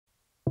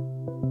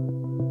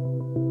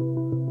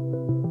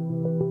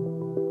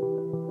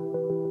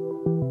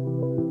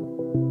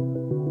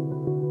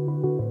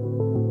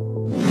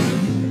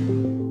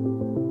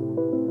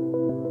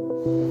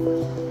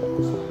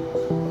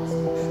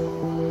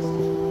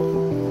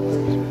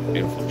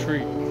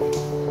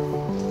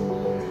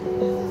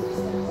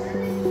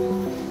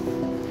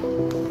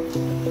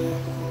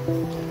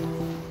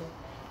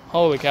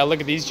Holy cow, look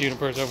at these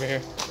junipers over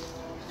here.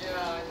 Yeah,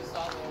 I just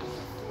saw them.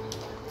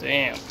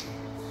 Damn.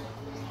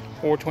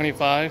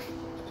 $4.25.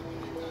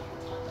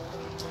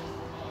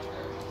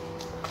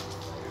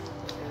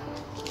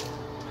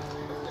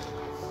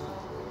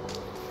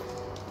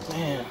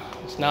 Man,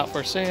 it's not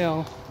for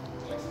sale.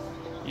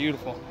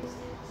 Beautiful.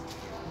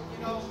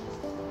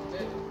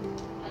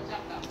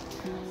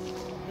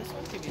 This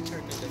one can be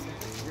turned into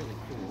something really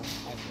cool,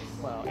 I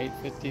think. Wow,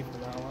 $8.50 for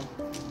that one.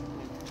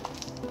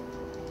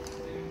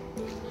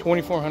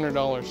 $2,400.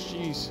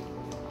 Jeez.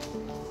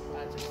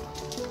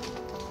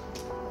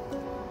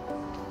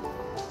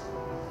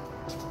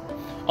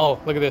 Oh,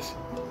 look at this.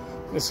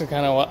 This is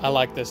kind of what I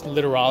like. This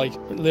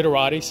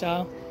literati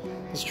style.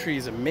 This tree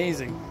is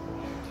amazing.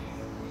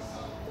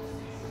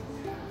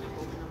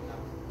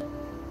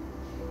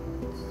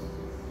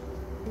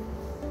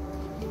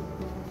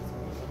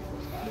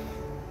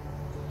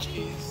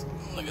 Jeez,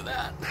 look at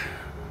that.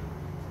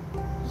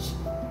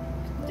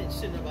 It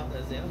shouldn't have bought the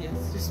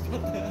azaleas, just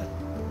put that.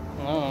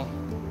 Oh.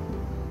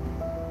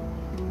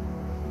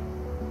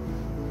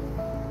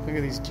 Look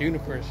at these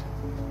junipers.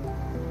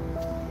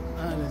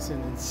 That is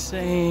an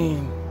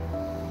insane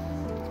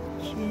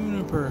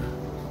juniper.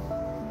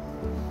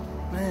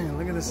 Man,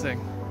 look at this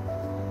thing.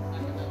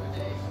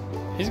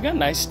 He's got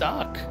nice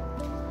stock.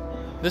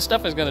 This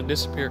stuff is gonna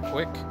disappear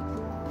quick.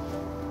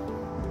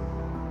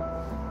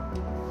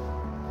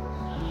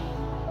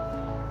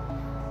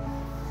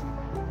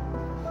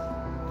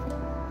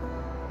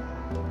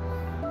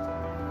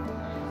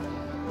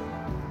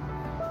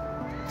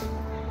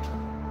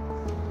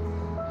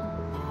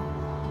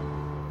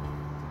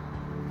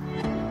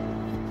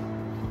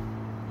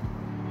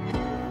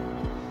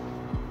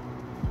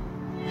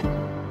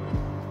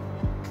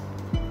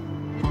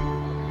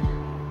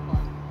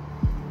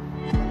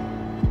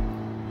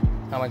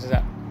 How much is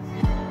that?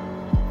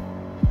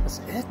 That's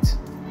it?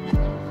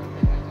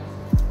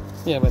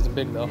 Yeah, but it's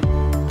big though.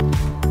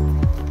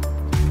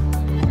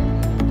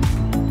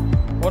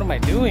 What am I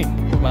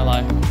doing with my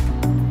life?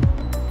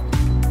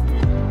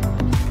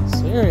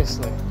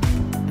 Seriously.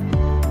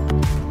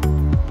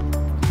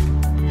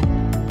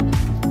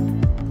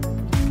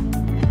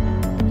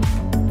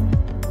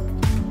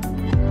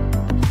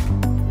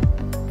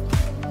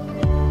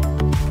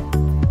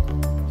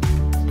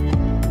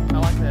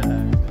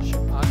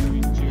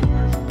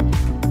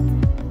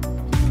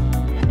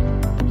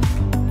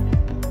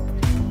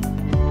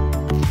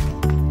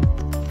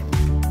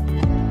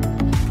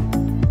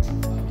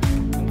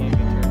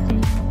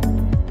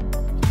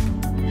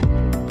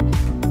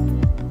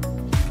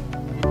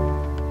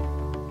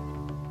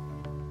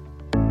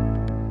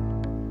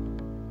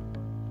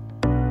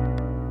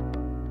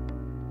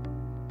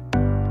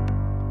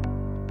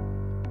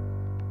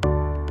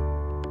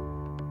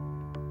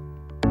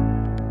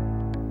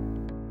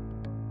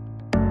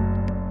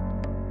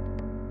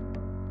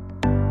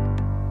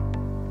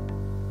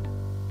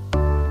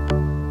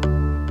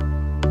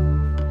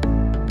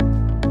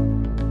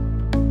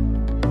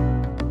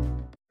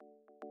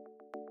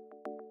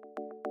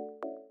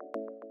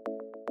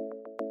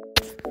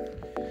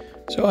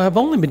 So I've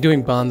only been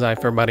doing bonsai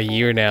for about a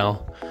year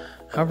now.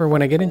 However,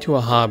 when I get into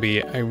a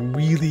hobby, I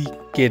really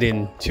get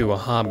into a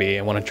hobby.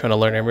 I want to try to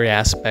learn every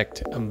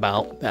aspect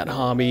about that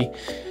hobby.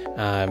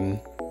 And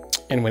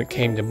when it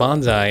came to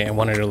bonsai, I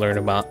wanted to learn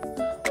about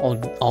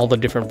all the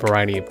different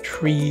variety of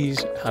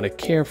trees, how to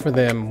care for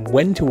them,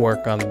 when to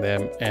work on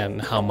them, and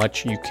how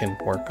much you can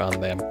work on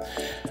them.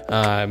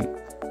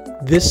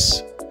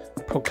 This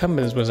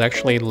Procumbens was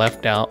actually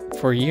left out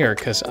for a year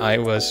because I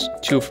was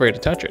too afraid to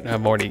touch it.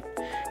 I've already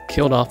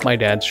killed off my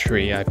dad's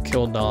tree. I've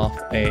killed off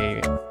a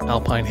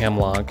alpine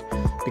hemlock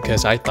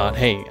because I thought,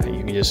 hey,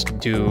 you can just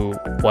do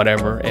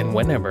whatever and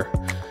whenever.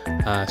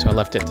 So I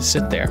left it to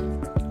sit there.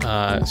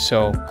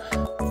 So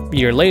a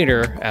year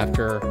later,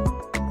 after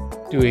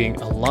doing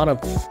a lot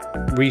of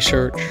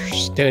research,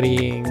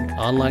 studying,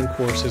 online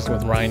courses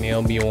with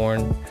Ryan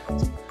Bjorn,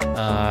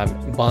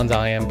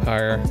 Bonsai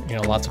Empire,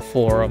 lots of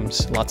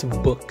forums, lots of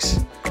books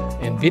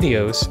and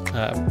videos,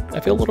 I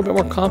feel a little bit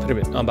more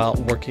confident about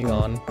working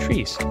on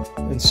trees.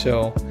 And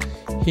so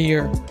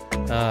here,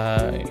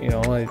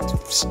 I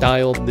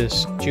styled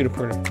this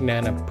Juniper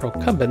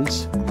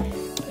Procumbens,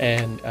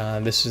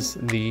 and this is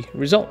the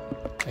result.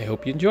 I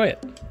hope you enjoy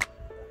it.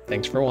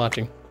 Thanks for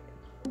watching.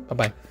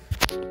 Bye-bye.